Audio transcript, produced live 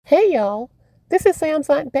Hey y'all, this is Sam's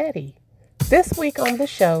Aunt Betty. This week on the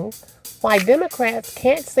show, why Democrats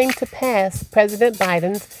can't seem to pass President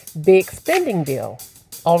Biden's big spending bill.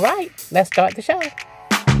 All right, let's start the show.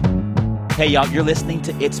 Hey y'all, you're listening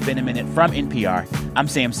to It's Been a Minute from NPR. I'm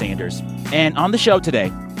Sam Sanders. And on the show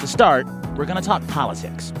today, to start, we're going to talk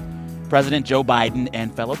politics. President Joe Biden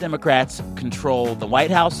and fellow Democrats control the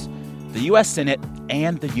White House, the U.S. Senate,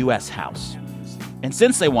 and the U.S. House. And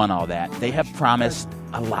since they won all that, they have promised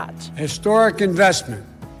a lot. Historic investment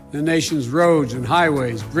in the nation's roads and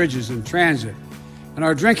highways, bridges and transit, and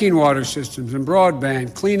our drinking water systems and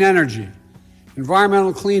broadband, clean energy,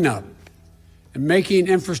 environmental cleanup, and making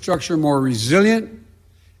infrastructure more resilient,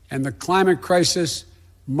 and the climate crisis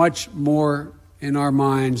much more in our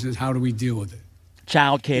minds and how do we deal with it.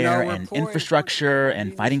 Childcare and infrastructure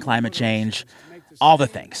and fighting climate change, all the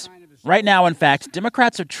things. Right now, in fact,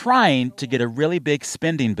 Democrats are trying to get a really big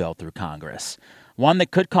spending bill through Congress, one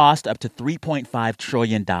that could cost up to $3.5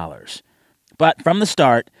 trillion. But from the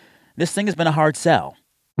start, this thing has been a hard sell.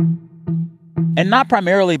 And not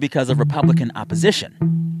primarily because of Republican opposition,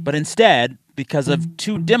 but instead because of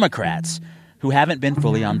two Democrats who haven't been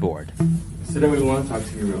fully on board. Sit down, we want to talk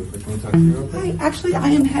to you real quick. Can we talk to you real quick? Hi, actually, I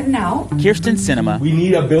am heading out. Kyrsten Sinema. We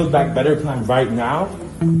need a Build Back Better plan right now.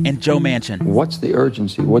 And Joe Manchin. What's the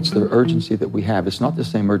urgency? What's the urgency that we have? It's not the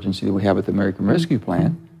same urgency that we have with the American Rescue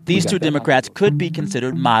Plan. These two Democrats could be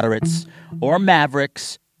considered moderates or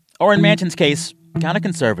mavericks, or in Manchin's case, kind of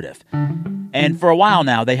conservative. And for a while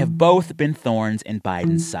now, they have both been thorns in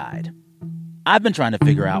Biden's side. I've been trying to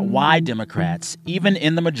figure out why Democrats, even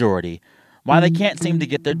in the majority, why they can't seem to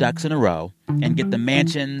get their ducks in a row and get the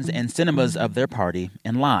Manchins and Sinemas of their party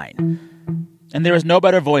in line. And there is no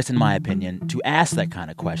better voice, in my opinion, to ask that kind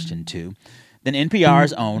of question to than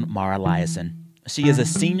NPR's own Mara Liasson. She is a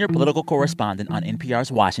senior political correspondent on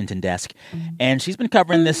NPR's Washington desk, and she's been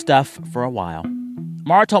covering this stuff for a while.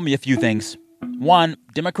 Mara told me a few things. One,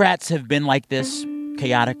 Democrats have been like this,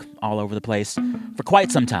 chaotic, all over the place, for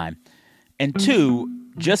quite some time. And two,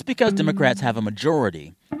 just because Democrats have a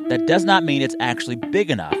majority, that does not mean it's actually big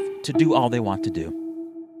enough to do all they want to do.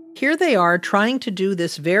 Here they are trying to do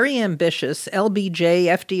this very ambitious LBJ,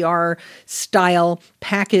 FDR style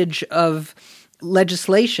package of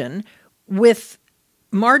legislation with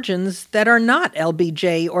margins that are not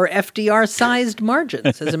LBJ or FDR sized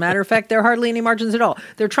margins. As a matter of fact, there are hardly any margins at all.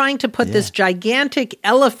 They're trying to put this gigantic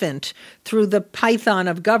elephant through the python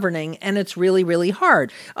of governing, and it's really, really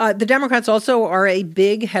hard. The Democrats also are a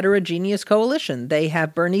big heterogeneous coalition. They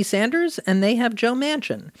have Bernie Sanders and they have Joe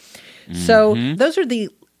Manchin. So those are the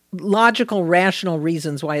logical, rational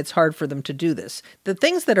reasons why it's hard for them to do this. The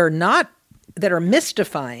things that are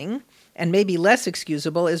mystifying and maybe less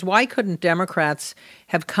excusable is why couldn't Democrats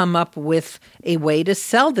have come up with a way to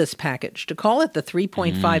sell this package, to call it the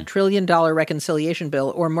 $3.5 trillion reconciliation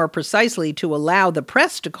bill, or more precisely, to allow the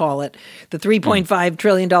press to call it the $3.5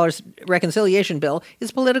 trillion reconciliation bill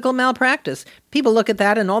is political malpractice. People look at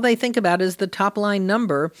that and all they think about is the top line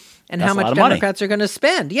number and how much Democrats are going to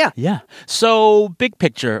spend. Yeah. So big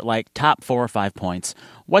picture, like top 4 or 5 points.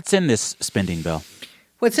 What's in this spending bill?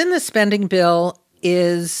 What's in the spending bill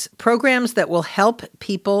is programs that will help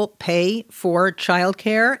people pay for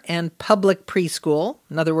childcare and public preschool.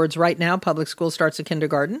 In other words, right now, public school starts at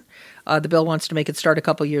kindergarten. The bill wants to make it start a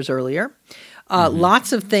couple years earlier.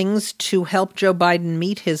 Lots of things to help Joe Biden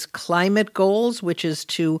meet his climate goals, which is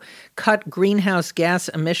to cut greenhouse gas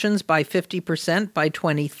emissions by 50% by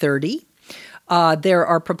 2030. There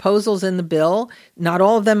are proposals in the bill, not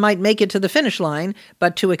all of them might make it to the finish line,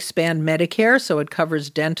 but to expand Medicare so it covers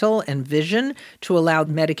dental and vision, to allow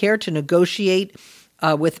Medicare to negotiate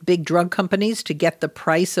with big drug companies to get the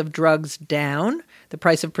price of drugs down, the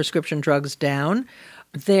price of prescription drugs down.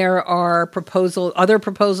 There are other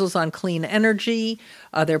proposals on clean energy.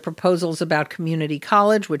 There are proposals about community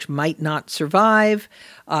college, which might not survive.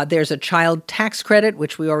 There's a child tax credit,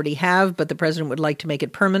 which we already have, but the president would like to make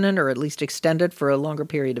it permanent or at least extend it for a longer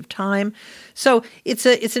period of time. So it's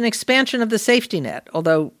an expansion of the safety net,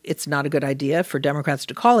 although it's not a good idea for Democrats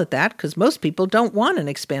to call it that because most people don't want an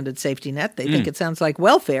expanded safety net. They think it sounds like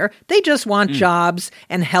welfare. They just want jobs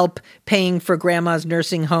and help paying for grandma's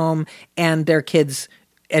nursing home and their kids'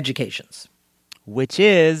 educations. Which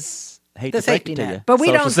is, hate the to break safety it to net. you, But we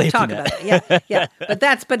don't social talk safety about net. it. Yeah.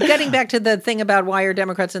 But getting back to the thing about why are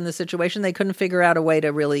Democrats in this situation, they couldn't figure out a way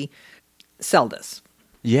to really sell this.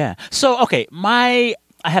 Yeah. So, okay, I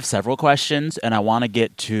have several questions, and I want to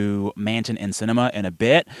get to Manchin and Sinema in a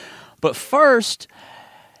bit. But first,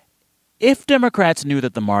 if Democrats knew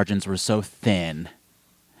that the margins were so thin,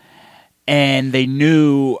 and they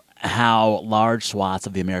knew how large swaths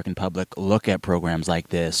of the American public look at programs like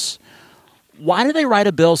this, why do they write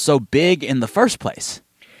a bill so big in the first place?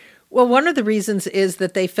 Well, one of the reasons is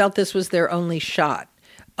that they felt this was their only shot.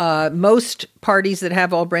 Most parties that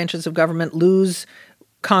have all branches of government lose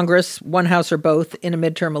Congress, one house or both, in a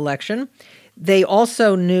midterm election. They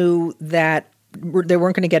also knew that they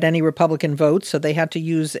weren't going to get any Republican votes, so they had to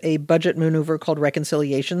use a budget maneuver called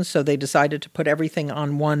reconciliation, so they decided to put everything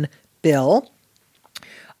on one bill.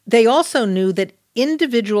 They also knew that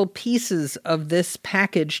individual pieces of this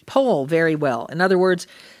package poll very well. In other words,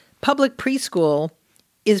 public preschool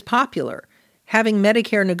is popular. Having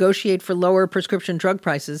Medicare negotiate for lower prescription drug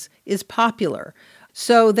prices is popular.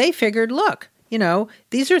 So they figured, look,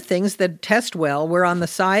 these are things that test well. We're on the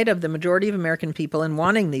side of the majority of American people in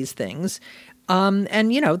wanting these things. And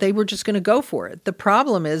they were just going to go for it. The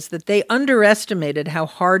problem is that they underestimated how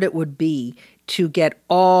hard it would be to get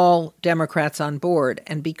all Democrats on board.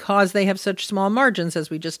 And because they have such small margins, as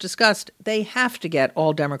we just discussed, they have to get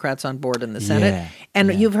all Democrats on board in the Senate.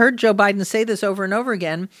 You've heard Joe Biden say this over and over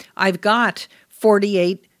again. I've got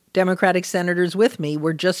 48 Democratic senators with me.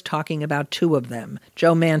 We're just talking about two of them,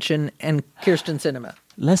 Joe Manchin and Kyrsten Sinema.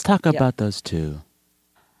 Let's talk about those two.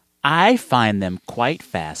 I find them quite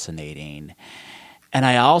fascinating. And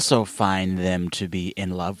I also find them to be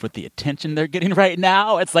in love with the attention they're getting right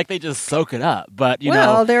now. It's like they just soak it up. But,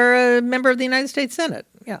 Well, they're a member of the United States Senate.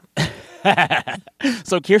 Yeah.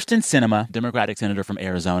 So Kyrsten Sinema, Democratic senator from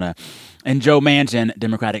Arizona, and Joe Manchin,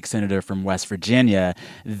 Democratic senator from West Virginia,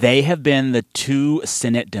 they have been the two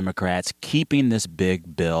Senate Democrats keeping this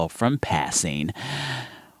big bill from passing.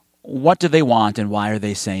 What do they want, and why are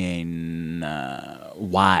they saying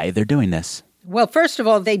why they're doing this? Well, first of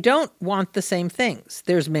all, they don't want the same things.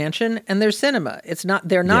 There's Manchin and there's Sinema.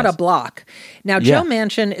 They're not a block. Now, Joe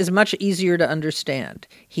Manchin is much easier to understand.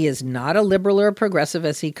 He is not a liberal or a progressive,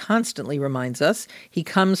 as he constantly reminds us. He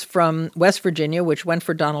comes from West Virginia, which went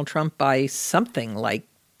for Donald Trump by something like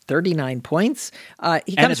 39 points.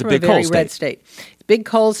 He comes from a very red state. Big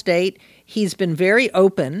coal state. He's been very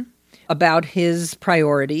open about his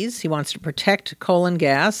priorities. He wants to protect coal and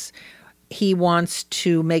gas. He wants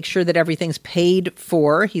to make sure that everything's paid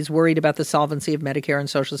for. He's worried about the solvency of Medicare and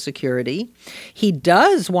Social Security. He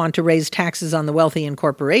does want to raise taxes on the wealthy and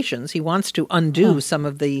corporations. He wants to undo some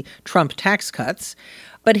of the Trump tax cuts.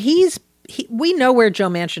 But we know where Joe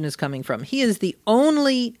Manchin is coming from. He is the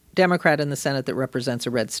only Democrat in the Senate that represents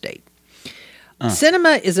a red state.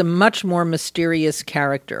 Sinema is a much more mysterious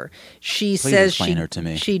character. Please explain her to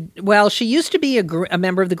me. She used to be a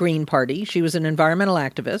member of the Green Party. She was an environmental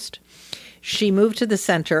activist. She moved to the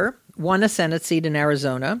center, won a Senate seat in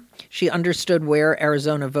Arizona. She understood where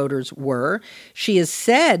Arizona voters were. She is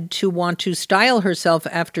said to want to style herself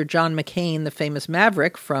after John McCain, the famous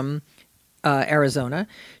maverick from Arizona.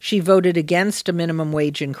 She voted against a minimum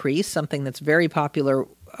wage increase, something that's very popular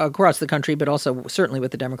across the country, but also certainly with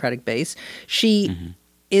the Democratic base. She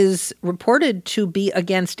is reported to be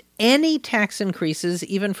against any tax increases,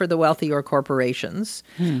 even for the wealthy or corporations.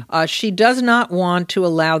 She does not want to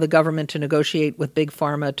allow the government to negotiate with Big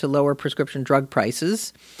Pharma to lower prescription drug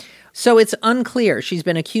prices. So it's unclear. She's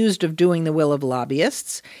been accused of doing the will of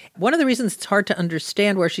lobbyists. One of the reasons it's hard to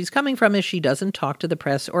understand where she's coming from is she doesn't talk to the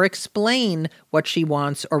press or explain what she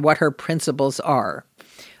wants or what her principles are.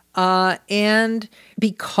 And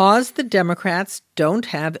because the Democrats don't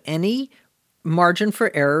have any margin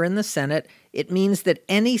for error in the Senate, it means that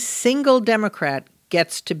any single Democrat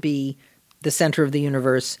gets to be the center of the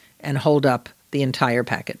universe and hold up the entire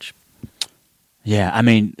package. Yeah, I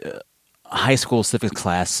mean, high school civics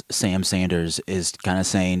class Sam Sanders is kind of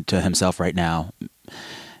saying to himself right now,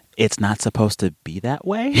 it's not supposed to be that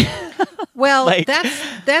way. Well,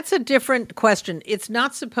 that's a different question. It's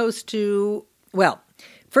not supposed to,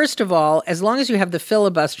 first of all, as long as you have the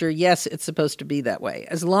filibuster, yes, it's supposed to be that way.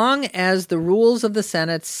 As long as the rules of the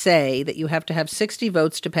Senate say that you have to have 60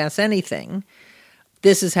 votes to pass anything,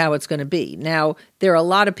 this is how it's going to be. Now, there are a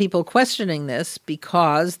lot of people questioning this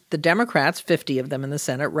because the Democrats, 50 of them in the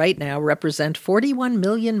Senate right now, represent 41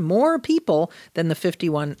 million more people than the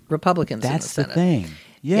 51 Republicans in the Senate. That's the thing.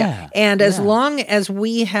 Yeah. And as long as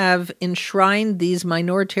we have enshrined these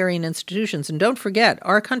minoritarian institutions, and don't forget,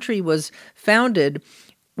 our country was founded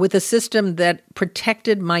with a system that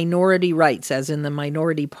protected minority rights, as in the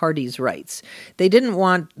minority party's rights. They didn't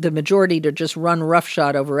want the majority to just run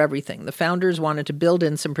roughshod over everything. The founders wanted to build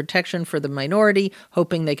in some protection for the minority,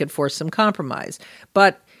 hoping they could force some compromise.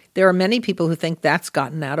 But there are many people who think that's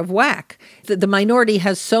gotten out of whack. The minority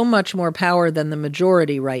has so much more power than the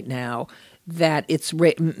majority right now that it's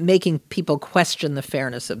making people question the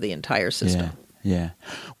fairness of the entire system. Yeah.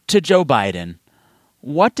 To Joe Biden,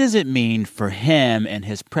 What does it mean for him and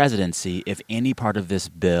his presidency if any part of this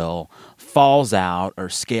bill falls out or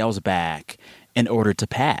scales back in order to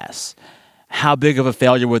pass? How big of a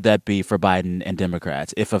failure would that be for Biden and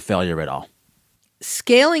Democrats, if a failure at all?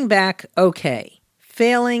 Scaling back, okay.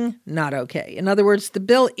 Failing, not okay. In other words, the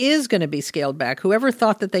bill is going to be scaled back. Whoever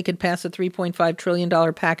thought that they could pass a $3.5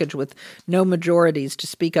 trillion package with no majorities to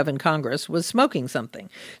speak of in Congress was smoking something.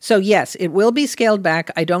 So yes, it will be scaled back.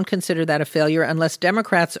 I don't consider that a failure unless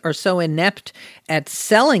Democrats are so inept at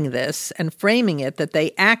selling this and framing it that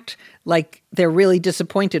they act like they're really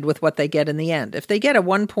disappointed with what they get in the end. If they get a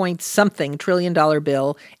 $1-point-something trillion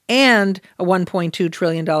bill and a $1.2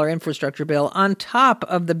 trillion infrastructure bill on top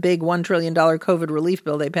of the big $1 trillion COVID relief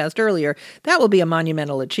bill they passed earlier, that will be a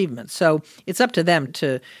monumental achievement. So it's up to them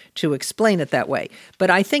to explain it that way. But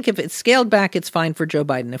I think if it's scaled back, it's fine for Joe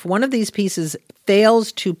Biden. If one of these pieces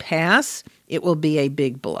fails to pass, it will be a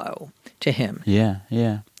big blow to him. Yeah.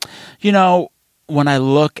 You know, when I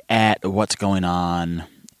look at what's going on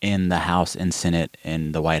in the House and Senate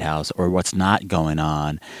in the White House, or what's not going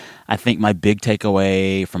on, I think my big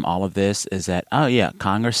takeaway from all of this is that,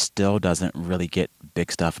 Congress still doesn't really get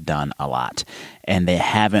big stuff done a lot. And they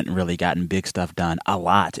haven't really gotten big stuff done a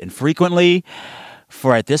lot and frequently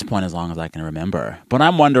for, at this point, as long as I can remember. But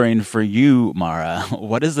I'm wondering for you, Mara,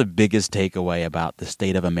 what is the biggest takeaway about the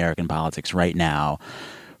state of American politics right now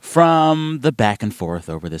from the back and forth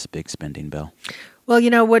over this big spending bill? Well, you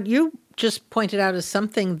know, what you just pointed out is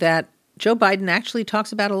something that Joe Biden actually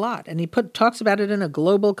talks about a lot, and he talks about it in a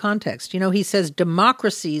global context. You know, he says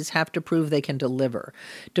democracies have to prove they can deliver.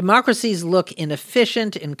 Democracies look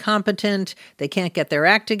inefficient, incompetent, they can't get their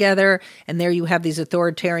act together, and there you have these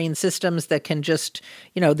authoritarian systems that can just,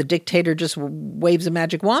 the dictator just waves a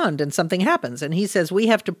magic wand and something happens. And he says we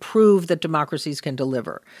have to prove that democracies can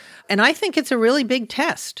deliver. And I think it's a really big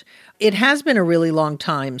test. It has been a really long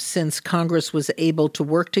time since Congress was able to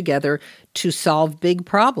work together to solve big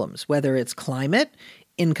problems, whether it's climate,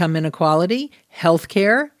 income inequality,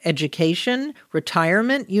 healthcare, education,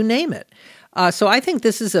 retirement, you name it. So I think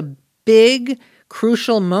this is a big,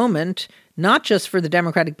 crucial moment, not just for the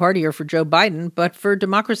Democratic Party or for Joe Biden, but for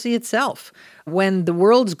democracy itself. When the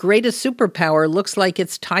world's greatest superpower looks like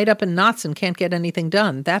it's tied up in knots and can't get anything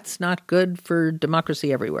done, that's not good for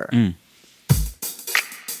democracy everywhere.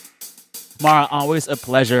 Mara, always a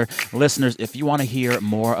pleasure. Listeners, if you want to hear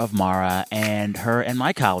more of Mara and her and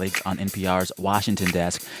my colleagues on NPR's Washington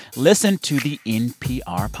desk, listen to the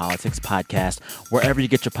NPR Politics Podcast. Wherever you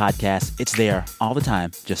get your podcasts, it's there all the time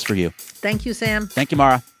just for you. Thank you, Sam. Thank you,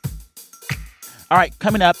 Mara. All right,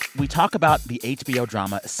 coming up, we talk about the HBO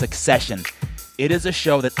drama Succession. It is a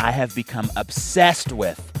show that I have become obsessed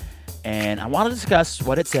with, and I want to discuss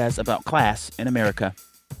what it says about class in America.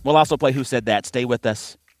 We'll also play Who Said That. Stay with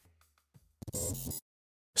us.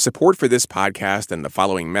 Support for this podcast and the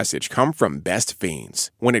following message come from Best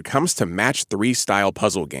Fiends. When it comes to match 3 style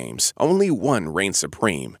puzzle games, only one reigns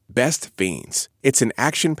supreme: Best Fiends. It's an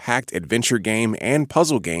action-packed adventure game and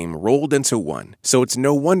puzzle game rolled into one, so it's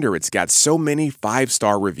no wonder it's got so many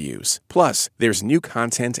 5-star reviews. Plus, there's new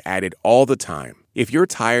content added all the time. If you're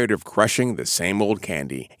tired of crushing the same old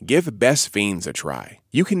candy, give Best Fiends a try.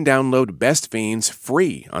 You can download Best Fiends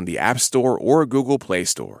free on the App Store or Google Play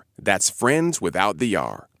Store. That's friends without the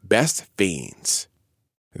R. Best Fiends.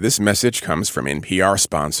 This message comes from NPR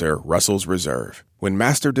sponsor Russell's Reserve. When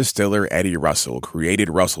master distiller Eddie Russell created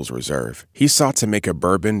Russell's Reserve, he sought to make a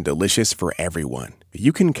bourbon delicious for everyone.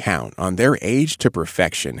 You can count on their aged to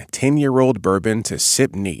perfection 10-year-old bourbon to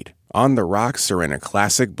sip neat, on the rocks, or in a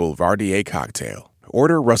classic Boulevardier cocktail.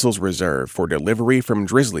 Order Russell's Reserve for delivery from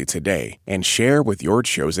Drizzly today and share with your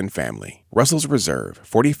chosen family. Russell's Reserve,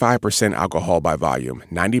 45% alcohol by volume,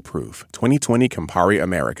 90 proof, 2020 Campari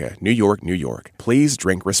America, New York, New York. Please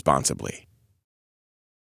drink responsibly.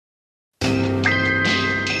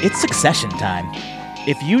 It's Succession time.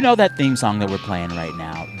 If you know that theme song that we're playing right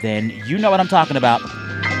now, then you know what I'm talking about.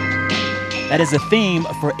 That is the theme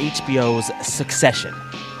for HBO's Succession,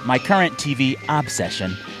 my current TV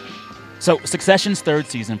obsession. So Succession's 3rd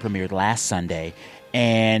season premiered last Sunday,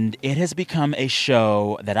 and it has become a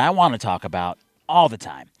show that I want to talk about all the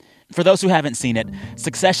time. For those who haven't seen it,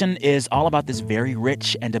 Succession is all about this very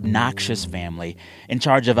rich and obnoxious family in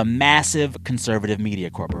charge of a massive conservative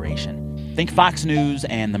media corporation. Think Fox News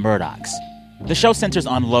and the Murdochs. The show centers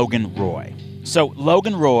on Logan Roy. So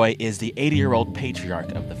Logan Roy is the 80-year-old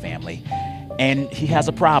patriarch of the family, and he has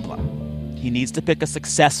a problem. He needs to pick a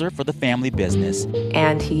successor for the family business.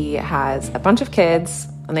 And he has a bunch of kids,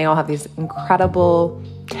 and they all have these incredible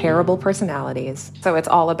terrible personalities. So it's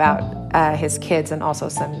all about his kids and also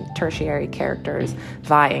some tertiary characters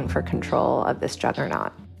vying for control of this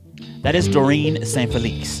juggernaut. That is Doreen St.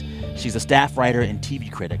 Felix. She's a staff writer and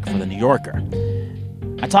TV critic for The New Yorker.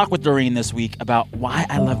 I talked with Doreen this week about why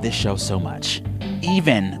I love this show so much,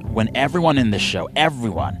 even when everyone in this show,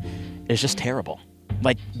 everyone, is just terrible.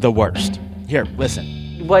 Like, the worst. Here,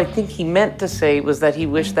 listen. What I think he meant to say was that he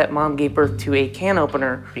wished that Mom gave birth to a can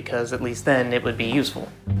opener because at least then it would be useful.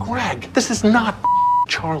 Greg, this is not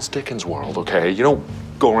Charles Dickens' world, okay? You don't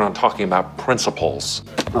go around talking about principles.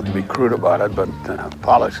 Not to be crude about it, but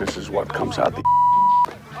politics is what comes out the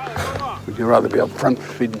Would you rather be up front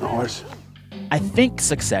feeding the horse? I think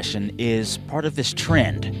Succession is part of this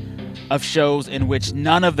trend of shows in which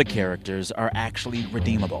none of the characters are actually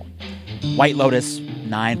redeemable. White Lotus,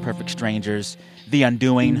 9 Perfect Strangers, The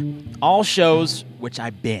Undoing, all shows which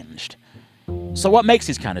I binged. So what makes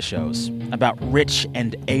these kind of shows about rich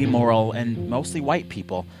and amoral and mostly white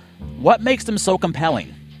people? What makes them so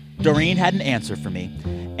compelling? Doreen had an answer for me,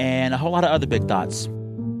 and a whole lot of other big thoughts.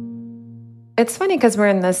 It's funny because we're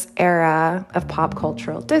in this era of pop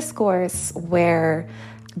cultural discourse where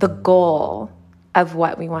the goal of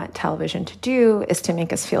what we want television to do is to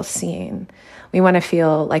make us feel seen. We want to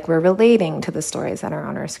feel like we're relating to the stories that are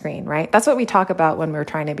on our screen, right? That's what we talk about when we're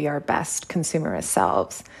trying to be our best consumerist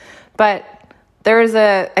selves. But there is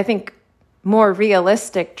I think, more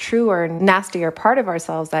realistic, truer, nastier part of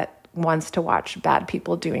ourselves that wants to watch bad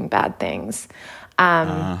people doing bad things.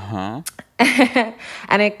 And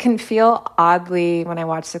it can feel oddly, when I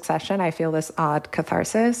watch Succession, I feel this odd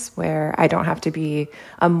catharsis where I don't have to be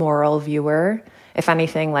a moral viewer. If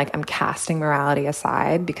anything, like, I'm casting morality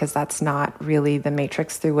aside because that's not really the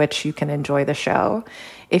matrix through which you can enjoy the show.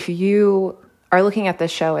 If you are looking at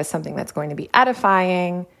this show as something that's going to be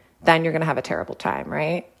edifying, then you're going to have a terrible time,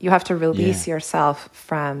 right? You have to release yourself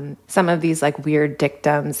from some of these like weird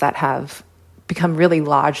dictums that have become really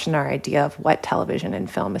lodged in our idea of what television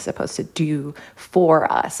and film is supposed to do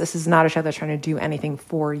for us. This is not a show that's trying to do anything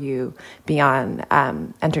for you beyond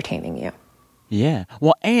entertaining you. Yeah.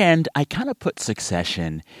 Well, and I kind of put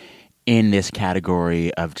Succession in this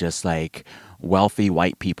category of just like wealthy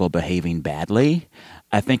white people behaving badly.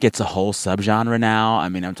 I think it's a whole subgenre now. I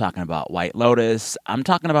mean, I'm talking about White Lotus. I'm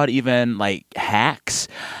talking about even like Hacks.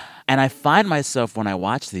 And I find myself when I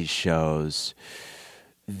watch these shows,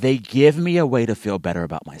 they give me a way to feel better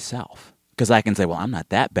about myself. Because I can say, well, I'm not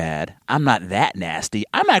that bad. I'm not that nasty.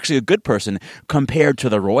 I'm actually a good person compared to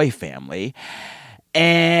the Roy family.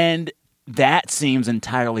 And that seems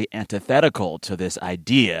entirely antithetical to this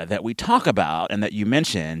idea that we talk about and that you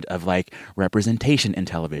mentioned of like representation in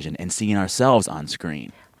television and seeing ourselves on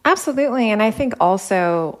screen. Absolutely. And I think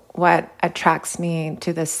also what attracts me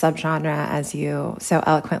to this subgenre, as you so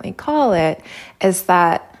eloquently call it, is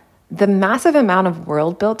that the massive amount of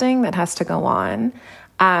world building that has to go on.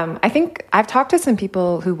 I think I've talked to some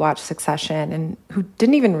people who watch Succession and who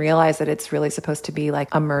didn't even realize that it's really supposed to be like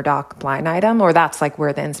a Murdoch blind item, or that's like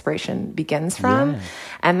where the inspiration begins from. Yeah.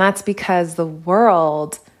 And that's because the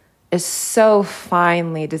world is so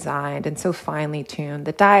finely designed and so finely tuned.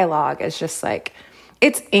 The dialogue is just like,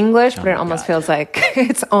 it's English, but it almost feels like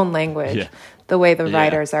its own language. Yeah. The way the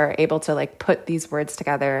writers are able to like put these words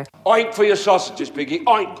together. Oink for your sausages, Piggy.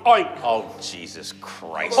 Oink, oink. Oh, Jesus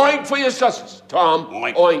Christ. Oink for your sausages, Tom.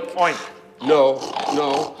 Oink, oink. Oink.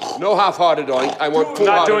 No half-hearted oink. I want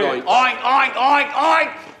full-hearted oink. Oink, oink, oink,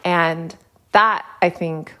 oink. And that, I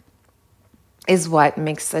think, is what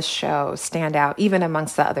makes this show stand out, even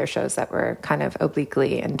amongst the other shows that we're kind of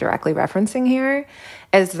obliquely and directly referencing here,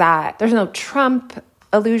 is that there's no Trump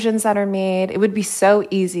allusions that are made. It would be so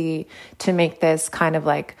easy to make this kind of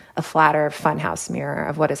like a flatter funhouse mirror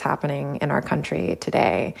of what is happening in our country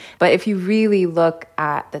today. But if you really look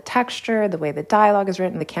at the texture, the way the dialogue is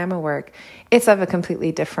written, the camera work, it's of a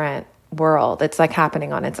completely different world. It's like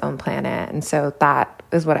happening on its own planet. And so that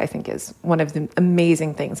is what I think is one of the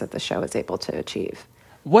amazing things that the show is able to achieve.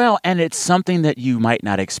 Well, and it's something that you might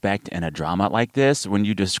not expect in a drama like this. When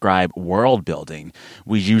you describe world building,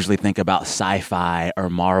 we usually think about sci-fi or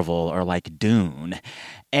Marvel or like Dune.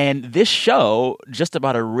 And this show, just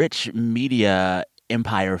about a rich media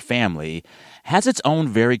empire family, has its own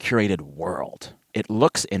very curated world. It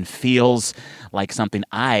looks and feels like something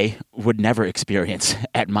I would never experience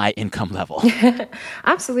at my income level.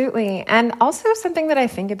 Absolutely. And also something that I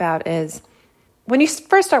think about is, when you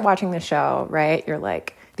first start watching the show, right, you're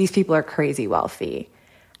like, these people are crazy wealthy.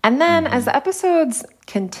 And then as the episodes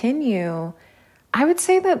continue, I would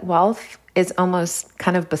say that wealth is almost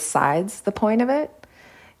kind of besides the point of it.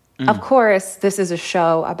 Of course, this is a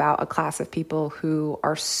show about a class of people who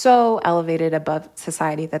are so elevated above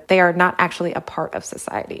society that they are not actually a part of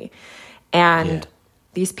society. And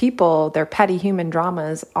these people, their petty human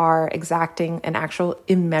dramas are exacting an actual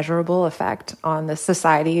immeasurable effect on the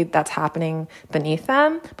society that's happening beneath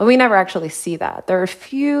them. But we never actually see that. There are a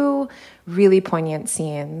few really poignant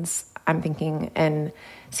scenes, I'm thinking, in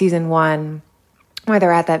season 1, where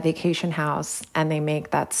they're at that vacation house and they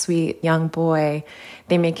make that sweet young boy,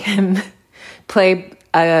 they make him play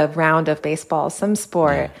a round of baseball, some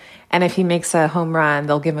sport. And if he makes a home run,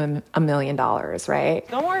 they'll give him $1 million, right?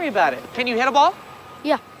 Don't worry about it. Can you hit a ball?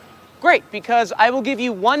 Yeah. Great, because I will give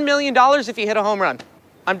you $1 million if you hit a home run.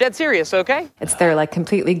 I'm dead serious, okay? It's their like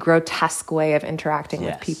completely grotesque way of interacting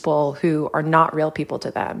with people who are not real people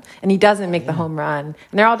to them. And he doesn't make the home run.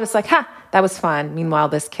 And they're all just like, ha, that was fun. Meanwhile,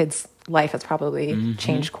 this kid's life has probably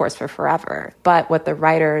changed course for forever. But what the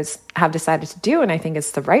writers have decided to do, and I think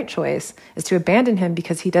it's the right choice, is to abandon him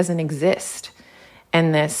because he doesn't exist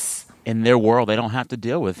in this. In their world, they don't have to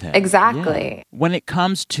deal with him. Exactly. Yeah. When it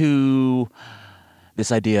comes to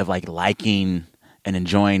this idea of like liking and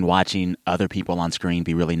enjoying watching other people on screen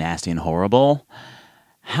be really nasty and horrible,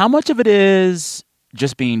 how much of it is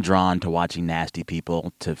just being drawn to watching nasty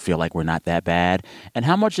people to feel like we're not that bad? And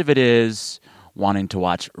how much of it is wanting to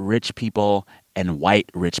watch rich people and white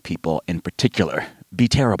rich people in particular be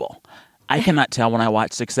terrible? I cannot tell when I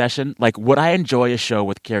watch Succession. Like, would I enjoy a show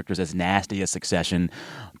with characters as nasty as Succession,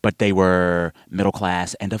 but they were middle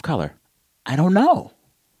class and of color? I don't know.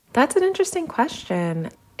 That's an interesting question.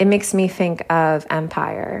 It makes me think of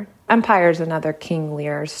Empire. Empire is another King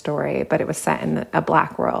Lear story, but it was set in a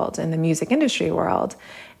Black world, in the music industry world.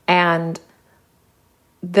 And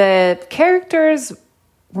the characters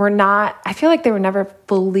were not, I feel like they were never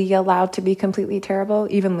fully allowed to be completely terrible,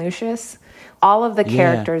 even Lucius. All of the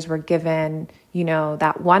characters were given, you know,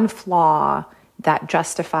 that one flaw that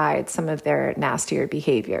justified some of their nastier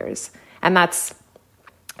behaviors. And that's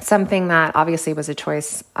something that obviously was a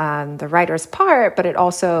choice on the writer's part, but it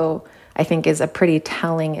also, I think, is a pretty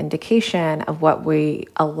telling indication of what we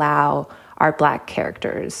allow our Black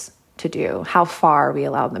characters to do, how far we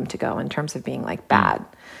allow them to go in terms of being like bad.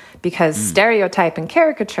 Because stereotype and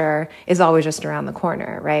caricature is always just around the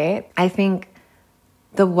corner, right? I think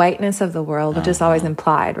the whiteness of the world, which is always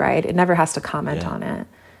implied, right? It never has to comment on it.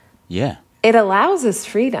 Yeah. It allows us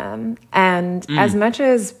freedom. And as much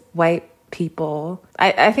as white people,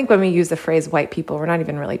 I think when we use the phrase white people, we're not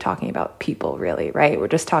even really talking about people, really, right? We're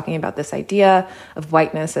just talking about this idea of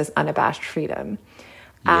whiteness as unabashed freedom.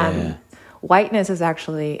 Whiteness is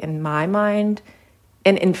actually, in my mind,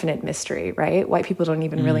 an infinite mystery, right? White people don't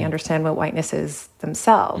even really understand what whiteness is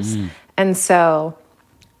themselves. And so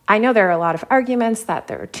I know there are a lot of arguments that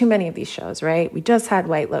there are too many of these shows, right? We just had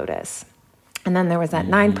White Lotus. And then there was that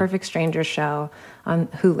 9 Perfect Strangers show on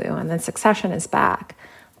Hulu, and then Succession is back.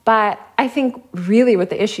 But I think really what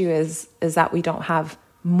the issue is that we don't have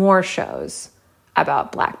more shows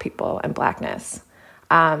about Black people and Blackness.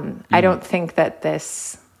 I don't think that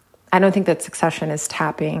Succession is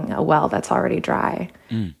tapping a well that's already dry.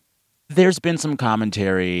 There's been some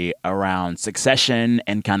commentary around Succession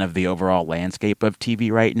and kind of the overall landscape of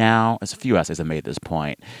TV right now. There's a few essays that made this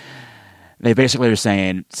point. They basically are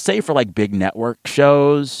saying, say for like big network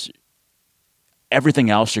shows, everything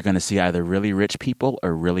else you're going to see either really rich people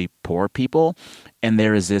or really poor people. And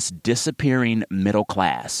there is this disappearing middle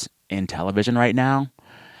class in television right now.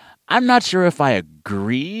 I'm not sure if I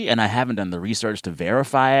agree, and I haven't done the research to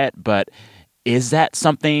verify it, but is that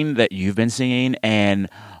something that you've been seeing? And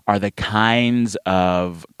are the kinds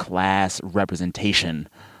of class representation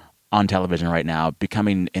on television right now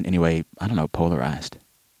becoming in any way, I don't know, polarized?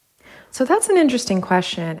 So that's an interesting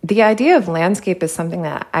question. The idea of landscape is something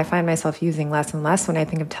that I find myself using less and less when I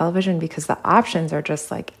think of television because the options are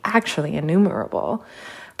just like actually innumerable.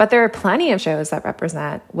 But there are plenty of shows that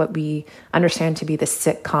represent what we understand to be the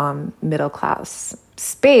sitcom middle class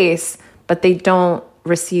space, but they don't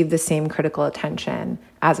receive the same critical attention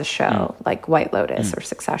as a show like White Lotus or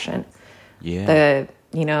Succession. The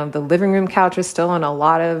living room couch is still in a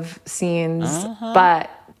lot of scenes, but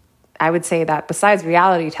I would say that besides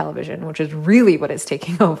reality television, which is really what is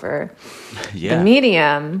taking over the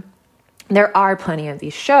medium, there are plenty of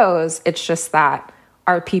these shows. It's just that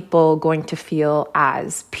are people going to feel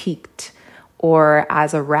as piqued or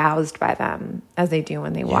as aroused by them as they do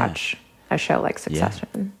when they watch a show like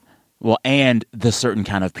Succession? Well, and the certain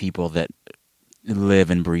kind of people that live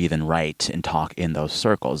and breathe and write and talk in those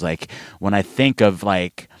circles. Like when I think of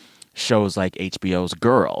like shows like HBO's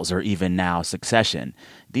Girls or even now Succession,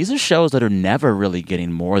 these are shows that are never really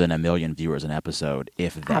getting more than 1 million viewers an episode,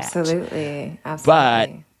 if that. Absolutely. But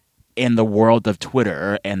in the world of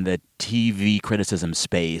Twitter and the TV criticism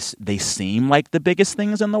space, they seem like the biggest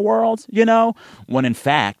things in the world, you know, when in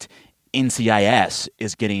fact, NCIS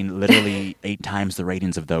is getting literally 8 times the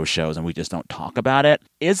ratings of those shows and we just don't talk about it.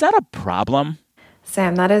 Is that a problem?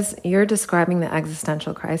 Sam, you're describing the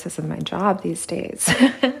existential crisis of my job these days.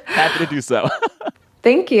 Happy to do so.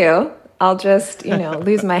 Thank you. I'll just,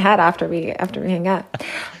 lose my head after we hang up.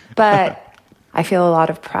 But I feel a lot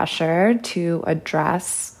of pressure to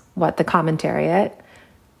address what the commentariat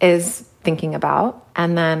is thinking about.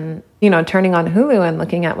 And then, turning on Hulu and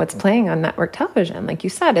looking at what's playing on network television. Like you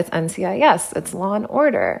said, it's NCIS, it's Law and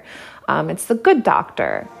Order, it's The Good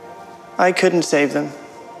Doctor. I couldn't save them.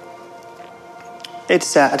 It's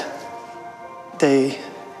sad. They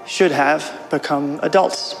should have become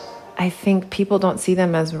adults. I think people don't see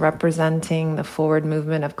them as representing the forward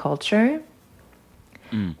movement of culture.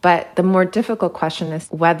 But the more difficult question is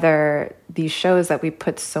whether these shows that we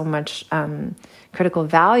put so much critical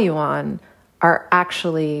value on are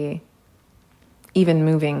actually even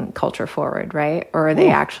moving culture forward, right? Or are they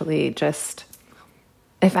actually just,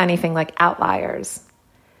 if anything, like outliers?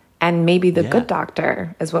 And maybe The Good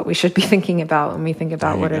Doctor is what we should be thinking about when we think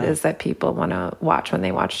about what it is that people want to watch when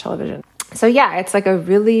they watch television. So yeah, it's like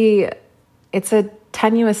it's a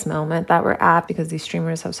tenuous moment that we're at because these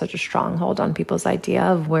streamers have such a stronghold on people's idea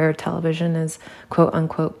of where television is quote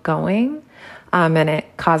unquote going. And it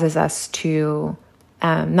causes us to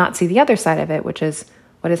not see the other side of it, which is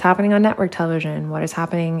what is happening on network television, what is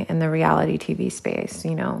happening in the reality TV space.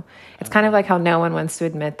 It's kind of like how no one wants to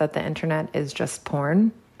admit that the internet is just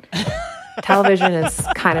porn. Television is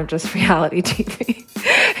kind of just reality TV.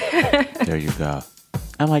 There you go.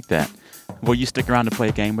 I like that. Will you stick around to play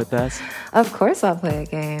a game with us? Of course I'll play a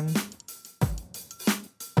game.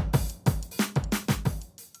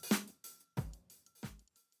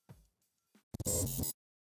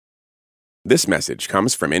 This message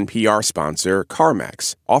comes from NPR sponsor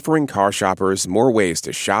CarMax, offering car shoppers more ways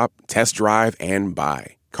to shop, test drive, and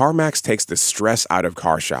buy. CarMax takes the stress out of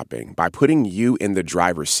car shopping by putting you in the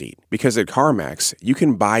driver's seat. Because at CarMax, you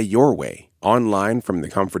can buy your way, online from the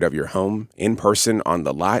comfort of your home, in person on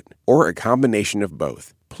the lot, or a combination of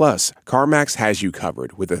both. Plus, CarMax has you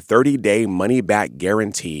covered with a 30-day money-back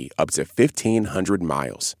guarantee up to 1,500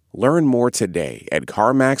 miles. Learn more today at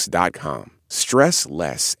CarMax.com. Stress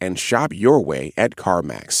less and shop your way at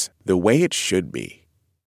CarMax, the way it should be.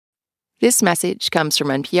 This message comes from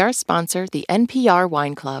NPR sponsor, the NPR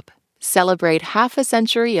Wine Club. Celebrate half a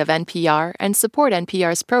century of NPR and support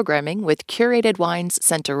NPR's programming with curated wines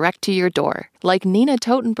sent direct to your door, like Nina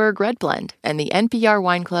Totenberg Red Blend and the NPR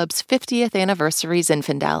Wine Club's 50th anniversary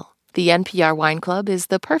Zinfandel. The NPR Wine Club is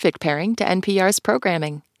the perfect pairing to NPR's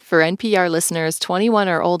programming. For NPR listeners 21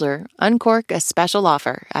 or older, uncork a special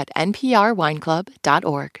offer at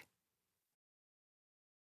nprwineclub.org.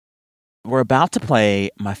 We're about to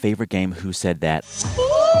play my favorite game, Who Said That?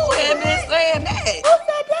 Ooh, and been saying that. Who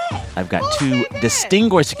said that? I've got two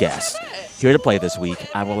distinguished guests here to play this week.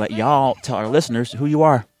 I will let y'all tell our listeners who you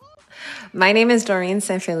are. My name is Doreen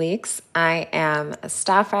Saint-Felix. I am a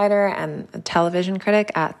staff writer and a television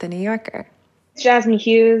critic at The New Yorker. Jasmine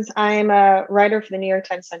Hughes. I'm a writer for the New York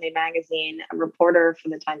Times Sunday Magazine, a reporter for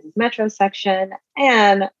the Times' Metro section,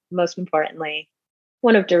 and most importantly,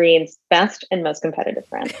 one of Doreen's best and most competitive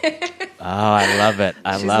friends. Oh, I love it.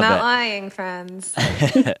 She's not lying, friends.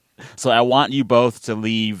 So I want you both to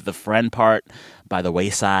leave the friend part by the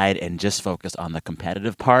wayside and just focus on the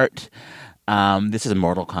competitive part. This is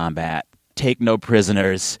Mortal Kombat. Take no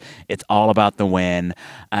prisoners. It's all about the win.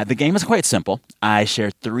 The game is quite simple. I share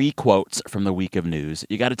 3 quotes from the week of news.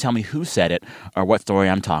 You got to tell me who said it or what story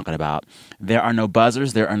I'm talking about. There are no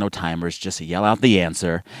buzzers. There are no timers. Just yell out the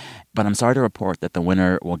answer. But I'm sorry to report that the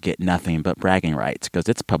winner will get nothing but bragging rights because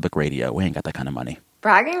it's public radio. We ain't got that kind of money.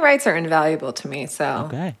 Bragging rights are invaluable to me, so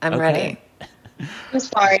I'm ready. I'm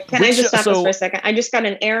sorry. Can I just stop this for a second? I just got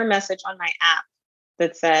an error message on my app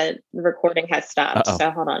that said the recording has stopped. Uh-oh. So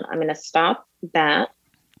hold on. I'm going to stop that.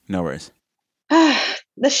 No worries.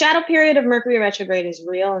 The shadow period of Mercury retrograde is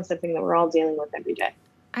real and something that we're all dealing with every day.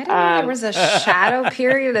 I didn't know there was a shadow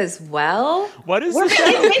period as well. What is the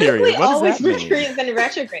shadow period? What does that mean? Mercury is in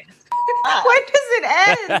retrograde. When does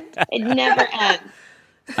it end? It never ends.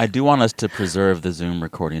 I do want us to preserve the Zoom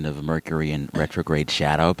recording of Mercury in retrograde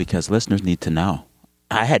shadow because listeners need to know.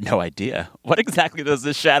 I had no idea. What exactly does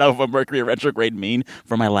this shadow of a Mercury retrograde mean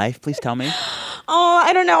for my life? Please tell me. Oh,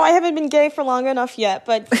 I don't know. I haven't been gay for long enough yet,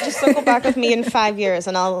 but just circle back with me in 5 years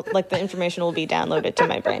and the information will be downloaded to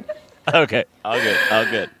my brain. Okay. All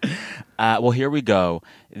good. Well, here we go.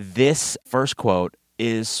 This first quote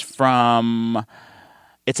is from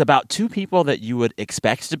It's about two people that you would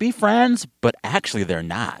expect to be friends, but actually they're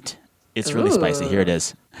not. It's really spicy. Here it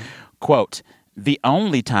is. Quote, "The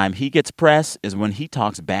only time he gets press is when he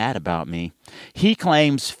talks bad about me. He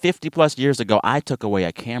claims 50-plus years ago I took away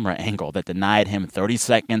a camera angle that denied him 30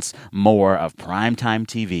 seconds more of primetime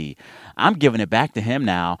TV. I'm giving it back to him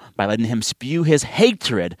now by letting him spew his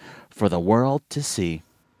hatred for the world to see."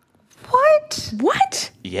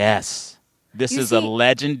 What? Yes. This is a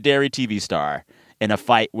legendary TV star in a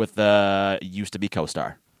fight with a used-to-be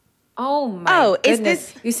co-star. Oh, my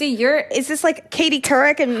goodness. Is this like Katie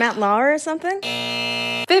Couric and Matt Lauer or something?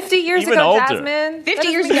 50 years Even ago, older. Jasmine. 50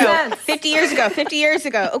 years ago. 50 years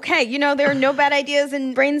ago. Okay, there are no bad ideas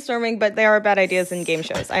in brainstorming, but there are bad ideas in game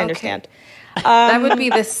shows. I understand. That would be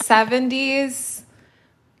the 70s.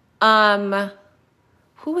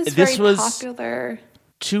 Who was This very was popular?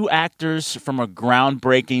 two actors from a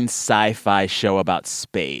groundbreaking sci-fi show about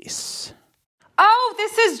space. Oh,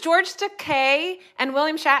 this is George Takei and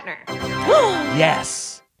William Shatner.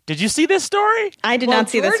 Yes. Did you see this story? I did not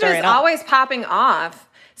see this story George at is all. always popping off.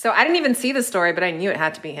 So I didn't even see the story, but I knew it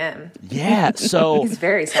had to be him. Yeah, so He's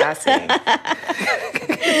very sassy.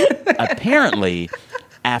 apparently,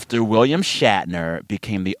 after William Shatner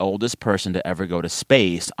became the oldest person to ever go to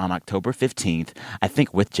space on October 15th, I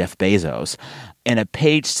think with Jeff Bezos, in a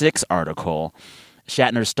Page Six article,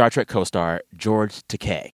 Shatner's Star Trek co-star George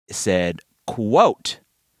Takei said, quote,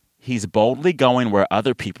 "He's boldly going where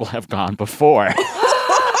other people have gone before."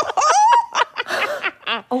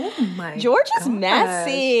 Oh, my George is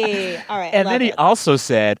messy. All right. And then he also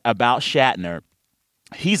said about Shatner,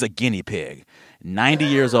 "He's a guinea pig, 90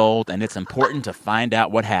 years old, and it's important to find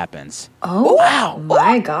out what happens." Oh, wow.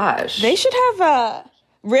 My gosh. They should have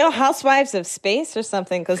Real Housewives of Space or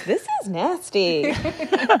something, because this is nasty.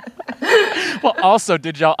 Well, also,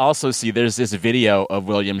 did y'all also see there's this video of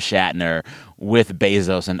William Shatner with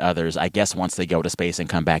Bezos and others, I guess once they go to space and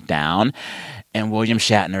come back down. And William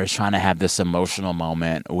Shatner is trying to have this emotional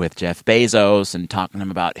moment with Jeff Bezos and talking to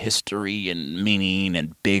him about history and meaning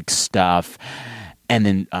and big stuff. And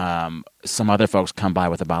then some other folks come by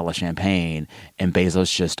with a bottle of champagne, and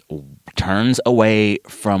Bezos just turns away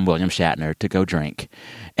from William Shatner to go drink.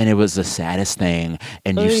 And it was the saddest thing.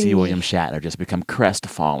 And you see William Shatner just become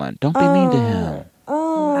crestfallen. Don't be mean to him.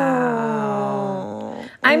 Wow.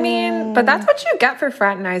 I mean, but that's what you get for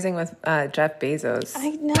fraternizing with Jeff Bezos.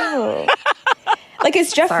 I know. Like,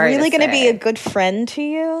 is Jeff really going to be a good friend to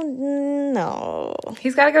you? No.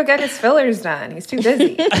 He's got to go get his fillers done. He's too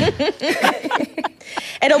busy.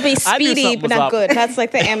 It'll be speedy, but not good. That's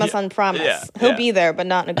like the Amazon promise. He'll be there, but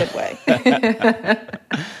not in a good way.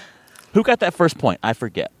 Who got that first point? I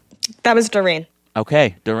forget. That was Doreen.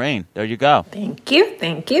 Okay, Doreen, there you go. Thank you.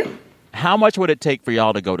 Thank you. How much would it take for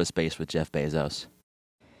y'all to go to space with Jeff Bezos?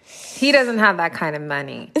 He doesn't have that kind of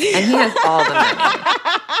money. And he has all the money.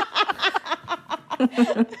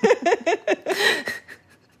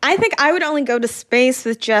 I think I would only go to space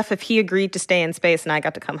with Jeff if he agreed to stay in space and I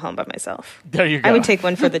got to come home by myself. There you go. I would take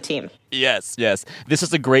one for the team. Yes. This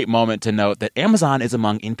is a great moment to note that Amazon is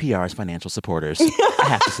among NPR's financial supporters. I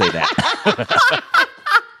have to say that.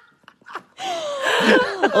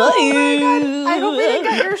 Oh my God. I hope we didn't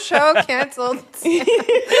get your show canceled.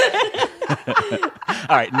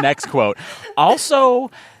 All right, next quote. Also,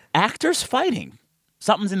 actors fighting.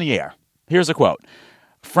 Something's in the air. Here's a quote.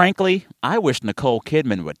 "Frankly, I wish Nicole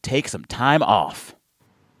Kidman would take some time off."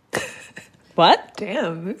 What?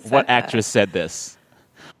 Damn. Who said What that? actress said this?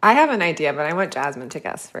 I have an idea, but I want Jasmine to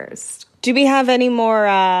guess first. Do we have any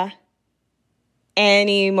more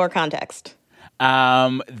context?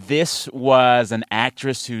 This was an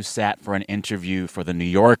actress who sat for an interview for The New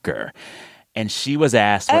Yorker, and she was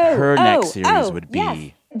asked what her next series would be.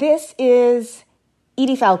 Yes. This is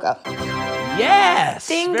Edie Falco. Yes!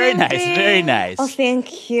 Ding, very ding, nice, ding. very nice. Oh,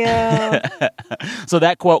 thank you. So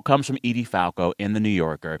that quote comes from Edie Falco in The New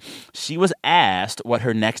Yorker. She was asked what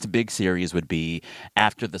her next big series would be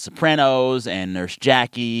after The Sopranos and Nurse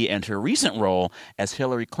Jackie and her recent role as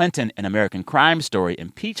Hillary Clinton in American Crime Story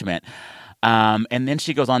Impeachment. And then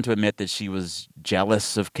she goes on to admit that she was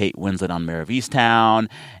jealous of Kate Winslet on Mare of Easttown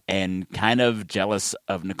and kind of jealous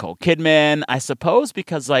of Nicole Kidman, I suppose,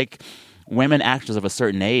 because, like, women actors of a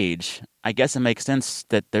certain age, I guess it makes sense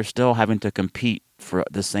that they're still having to compete for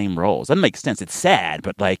the same roles. That makes sense. It's sad,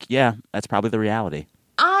 but, like, yeah, that's probably the reality.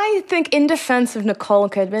 I think, in defense of Nicole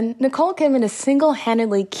Kidman is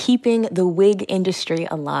single-handedly keeping the wig industry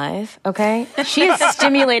alive, okay? She is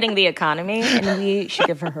stimulating the economy, and we should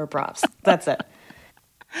give her props. That's it.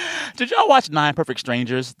 Did y'all watch Nine Perfect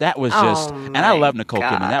Strangers? That was just, and I love Nicole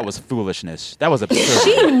Kidman. That was foolishness. That was absurd.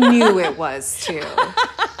 She knew it was, too.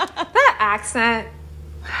 That accent,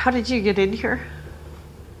 How did you get in here?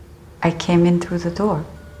 I came in through the door.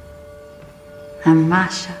 I'm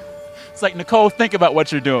Masha. It's like, Nicole, think about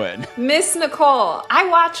what you're doing. Miss Nicole, I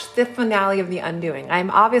watched the finale of The Undoing.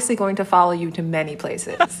 I'm obviously going to follow you to many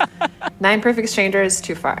places. 9 Perfect Strangers,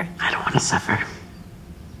 too far. I don't want to suffer.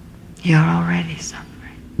 You're already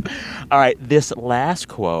suffering. All right, this last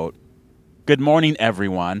quote. Good morning,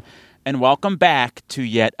 everyone, and welcome back to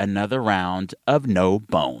yet another round of No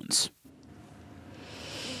Bones.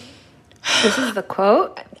 This is the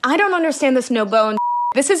quote? I don't understand this no bones.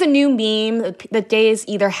 This is a new meme that days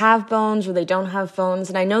either have bones or they don't have bones.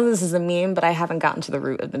 And I know this is a meme, but I haven't gotten to the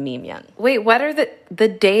root of the meme yet. Wait, what are the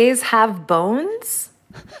days have bones?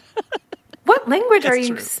 What language are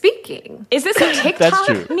you speaking? Is this a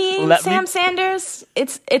TikTok meme, Sam Sanders?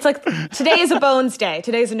 It's like, today is a bones day.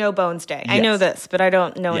 Today's a no bones day. I know this, but I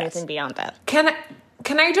don't know anything beyond that. Can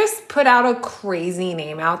I just put out a crazy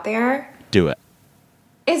name out there? Do it.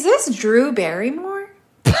 Is this Drew Barrymore?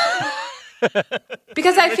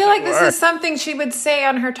 Because I feel like this is something she would say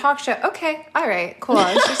on her talk show. Okay, all right, cool.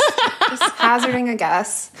 I was just hazarding a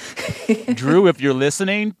guess. Drew, if you're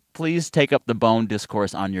listening, please take up the bone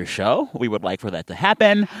discourse on your show. We would like for that to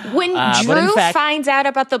happen. When Drew finds out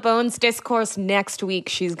about the bones discourse next week,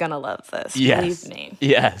 she's going to love this. Yes. Believe me.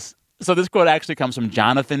 Yes. So this quote actually comes from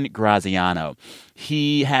Jonathan Graziano.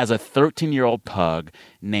 He has a 13-year-old pug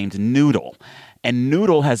named Noodle. And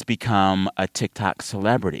Noodle has become a TikTok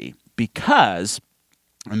celebrity because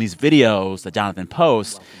in these videos that Jonathan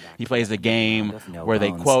posts, he plays a game where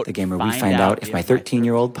they, quote, the game where we find out if my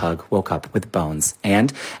 13-year-old pug woke up with bones.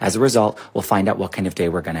 And as a result, we'll find out what kind of day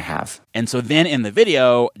we're going to have. And so then in the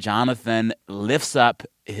video, Jonathan lifts up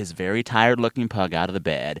his very tired-looking pug out of the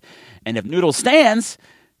bed. And if Noodle stands,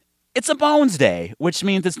 it's a bones day, which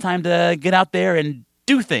means it's time to get out there and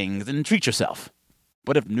do things and treat yourself.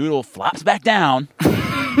 But if Noodle flops back down...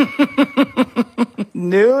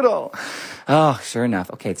 Noodle. Oh, sure enough.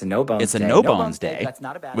 Okay, it's a no bones day. It's a no bones day,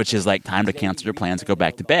 which is like time to cancel your plans to go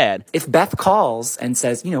back to bed. If Beth calls and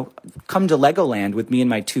says, come to Legoland with me and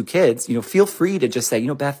my 2 kids, feel free to just say,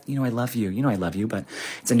 Beth, I love you. I love you, but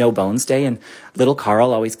it's a no bones day. And little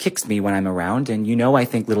Carl always kicks me when I'm around. And I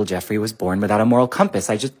think little Jeffrey was born without a moral compass.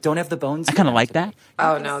 I just don't have the bones. I kind of like that.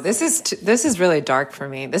 Oh, no, this is really dark for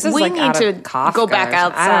me. This is we like need out to of Kafka. Go back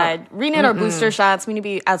outside. We need our booster shots. We need to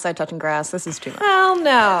be outside touching grass. This is too much. Hell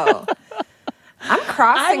no. I'm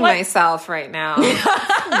crossing myself right now. This is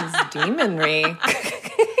demonry.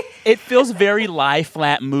 It feels very lie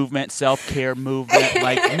flat movement, self-care movement.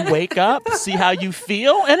 Like, you wake up, see how you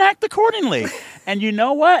feel, and act accordingly. And you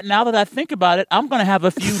know what? Now that I think about it, I'm going to have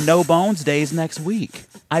a few no bones days next week.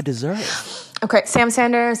 I deserve it. Okay, Sam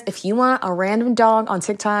Sanders, if you want a random dog on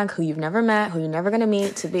TikTok who you've never met, who you're never going to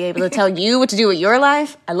meet, to be able to tell you what to do with your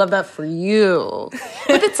life, I love that for you.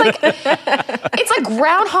 But it's like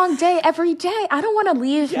Groundhog Day every day. I don't want to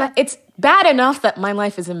leave. It's bad enough that my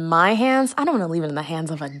life is in my hands. I don't want to leave it in the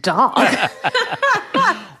hands of a dog.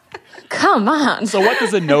 Come on. So what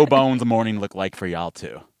does a no bones morning look like for y'all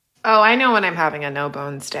two? Oh, I know when I'm having a no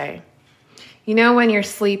bones day. When you're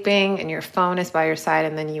sleeping and your phone is by your side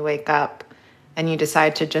and then you wake up and you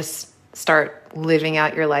decide to just start living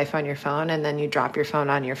out your life on your phone and then you drop your phone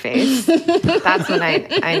on your face. That's when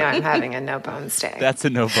I know I'm having a no bones day. That's a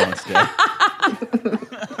no bones day.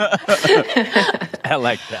 I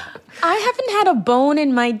like that. I haven't had a bone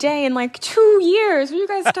in my day in like 2 years. What are you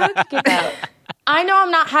guys talking about? I know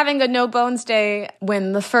I'm not having a no bones day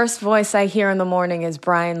when the first voice I hear in the morning is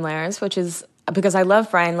Brian Lairs, which is because I love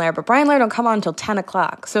Brian Lair, but Brian Lair don't come on until 10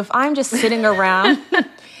 o'clock. So if I'm just sitting around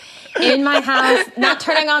in my house, not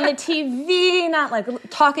turning on the TV, not like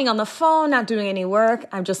talking on the phone, not doing any work,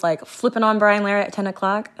 I'm just like flipping on Brian Lair at 10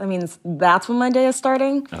 o'clock. I mean, that's when my day is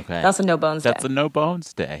starting. Okay. That's a no bones day. That's a no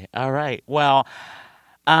bones day. All right. Well,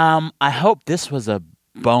 I hope this was a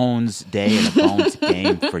bones day and a bones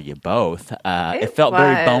game for you both. It felt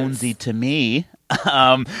very bonesy to me.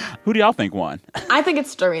 Who do y'all think won? I think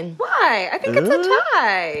it's Doreen. Why? I think it's a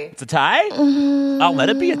tie. It's a tie? Mm-hmm. I'll let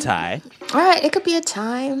it be a tie. All right, it could be a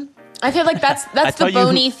tie. I feel like that's the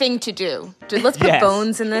bony thing to do. Let's put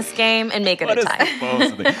bones in this game and make it a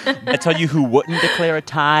tie. I tell you who wouldn't declare a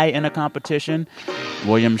tie in a competition?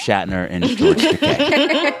 William Shatner and George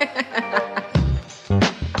Takei.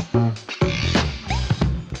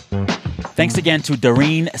 Thanks again to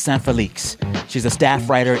Doreen Saint-Felix. She's a staff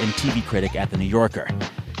writer and TV critic at The New Yorker.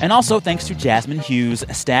 And also thanks to Jasmine Hughes,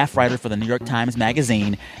 a staff writer for The New York Times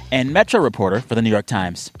Magazine and Metro reporter for The New York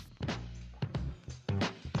Times.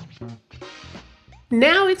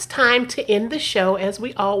 Now it's time to end the show as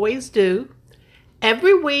we always do.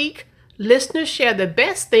 Every week, listeners share the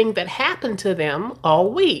best thing that happened to them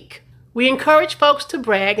all week. We encourage folks to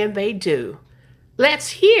brag, and they do. Let's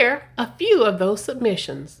hear a few of those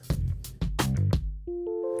submissions.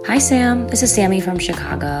 Hi, Sam. This is Sammy from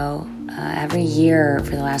Chicago. Every year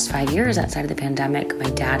for the last 5 years outside of the pandemic,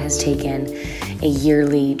 my dad has taken a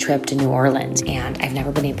yearly trip to New Orleans, and I've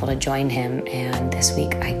never been able to join him. And this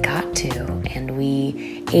week I got to, and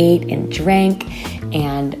we ate and drank,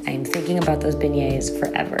 and I'm thinking about those beignets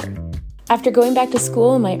forever. After going back to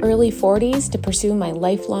school in my early 40s to pursue my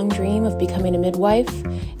lifelong dream of becoming a midwife,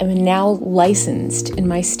 I'm now licensed in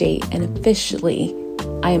my state, and officially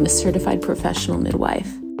I am a certified professional midwife.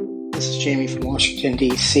 This is Jamie from Washington,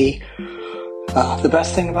 D.C. The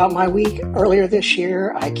best thing about my week, earlier this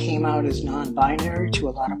year, I came out as non-binary to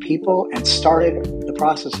a lot of people and started the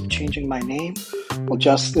process of changing my name. Well,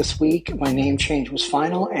 just this week, my name change was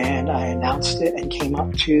final, and I announced it and came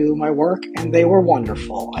up to my work, and they were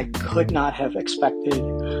wonderful. I could not have expected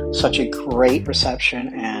such a great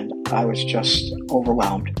reception, and I was just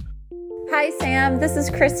overwhelmed. Hi, Sam. This is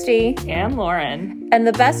Christy. And Lauren. And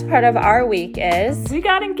the best part of our week is we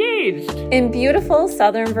got engaged in beautiful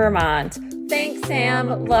southern Vermont. Thanks,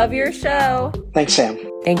 Sam. Love your show. Thanks, Sam.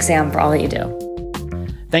 Thanks, Sam, for all that you do.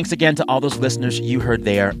 Thanks again to all those listeners you heard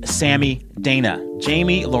there. Sammy, Dana,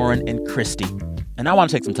 Jamie, Lauren, and Christy. And I want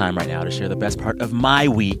to take some time right now to share the best part of my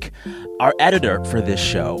week. Our editor for this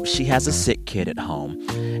show, she has a sick kid at home.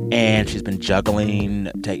 And she's been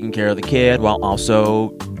juggling, taking care of the kid while also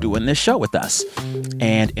doing this show with us.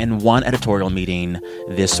 And in one editorial meeting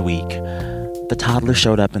this week, the toddler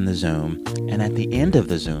showed up in the Zoom. And at the end of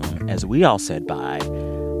the Zoom, as we all said bye,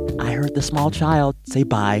 I heard the small child say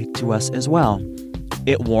bye to us as well.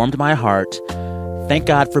 It warmed my heart. Thank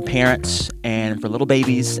God for parents and for little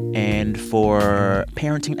babies and for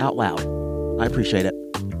parenting out loud. I appreciate it.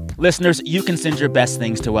 Listeners, you can send your best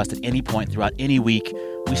things to us at any point throughout any week.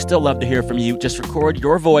 We still love to hear from you. Just record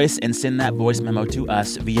your voice and send that voice memo to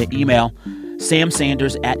us via email,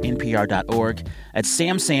 samsanders@npr.org. That's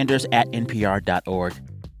samsanders@npr.org.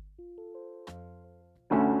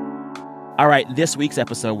 All right, this week's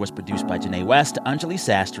episode was produced by Janae West, Anjali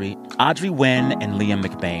Sastry, Audrey Nguyen, and Liam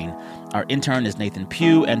McBain. Our intern is Nathan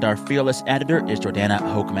Pugh, and our fearless editor is Jordana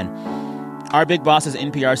Hochman. Our big boss is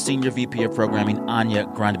NPR's Senior VP of Programming, Anya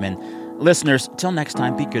Grundman. Listeners, till next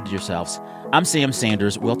time, be good to yourselves. I'm Sam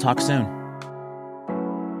Sanders. We'll talk soon.